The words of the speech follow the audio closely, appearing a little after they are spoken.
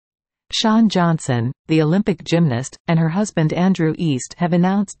Shawn Johnson, the Olympic gymnast, and her husband Andrew East have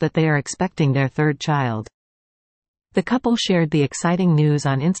announced that they are expecting their third child. The couple shared the exciting news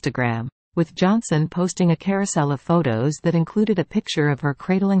on Instagram, with Johnson posting a carousel of photos that included a picture of her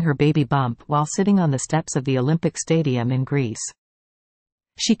cradling her baby bump while sitting on the steps of the Olympic Stadium in Greece.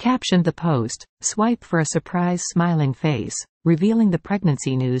 She captioned the post, "Swipe for a surprise smiling face," revealing the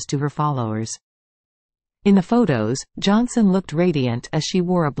pregnancy news to her followers. In the photos, Johnson looked radiant as she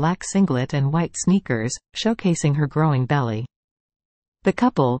wore a black singlet and white sneakers, showcasing her growing belly. The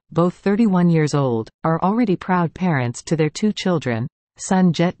couple, both 31 years old, are already proud parents to their two children,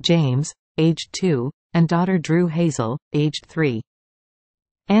 son Jett James, aged 2, and daughter Hazel, aged 3.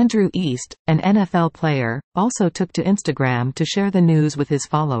 Andrew East, an NFL player, also took to Instagram to share the news with his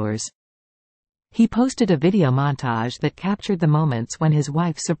followers. He posted a video montage that captured the moments when his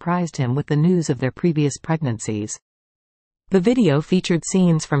wife surprised him with the news of their previous pregnancies. The video featured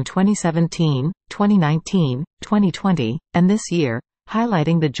scenes from 2017, 2019, 2020, and this year,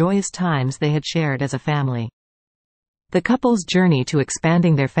 highlighting the joyous times they had shared as a family. The couple's journey to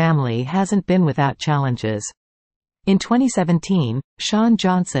expanding their family hasn't been without challenges. In 2017, Shawn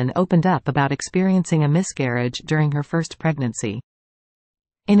Johnson opened up about experiencing a miscarriage during her first pregnancy.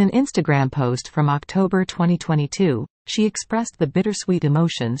 In an Instagram post from October 2022, she expressed the bittersweet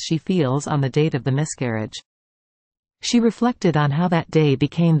emotions she feels on the date of the miscarriage. She reflected on how that day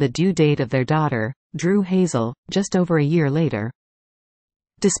became the due date of their daughter, Hazel, just over a year later.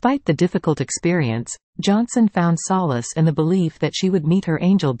 Despite the difficult experience, Johnson found solace in the belief that she would meet her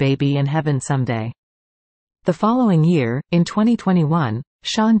angel baby in heaven someday. The following year, in 2021,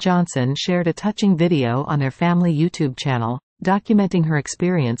 Shawn Johnson shared a touching video on their family YouTube channel, documenting her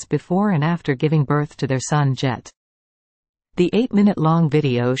experience before and after giving birth to their son Jett. The 8-minute-long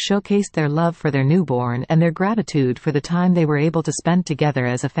video showcased their love for their newborn and their gratitude for the time they were able to spend together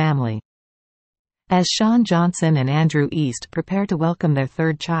as a family. As Shawn Johnson and Andrew East prepare to welcome their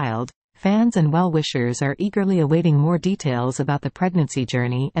third child, fans and well-wishers are eagerly awaiting more details about the pregnancy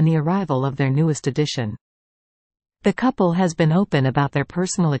journey and the arrival of their newest addition. The couple has been open about their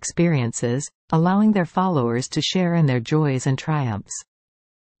personal experiences, allowing their followers to share in their joys and triumphs.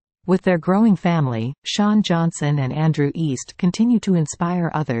 With their growing family, Shawn Johnson and Andrew East continue to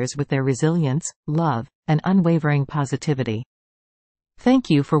inspire others with their resilience, love, and unwavering positivity. Thank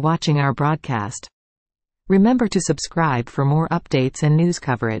you for watching our broadcast. Remember to subscribe for more updates and news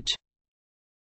coverage.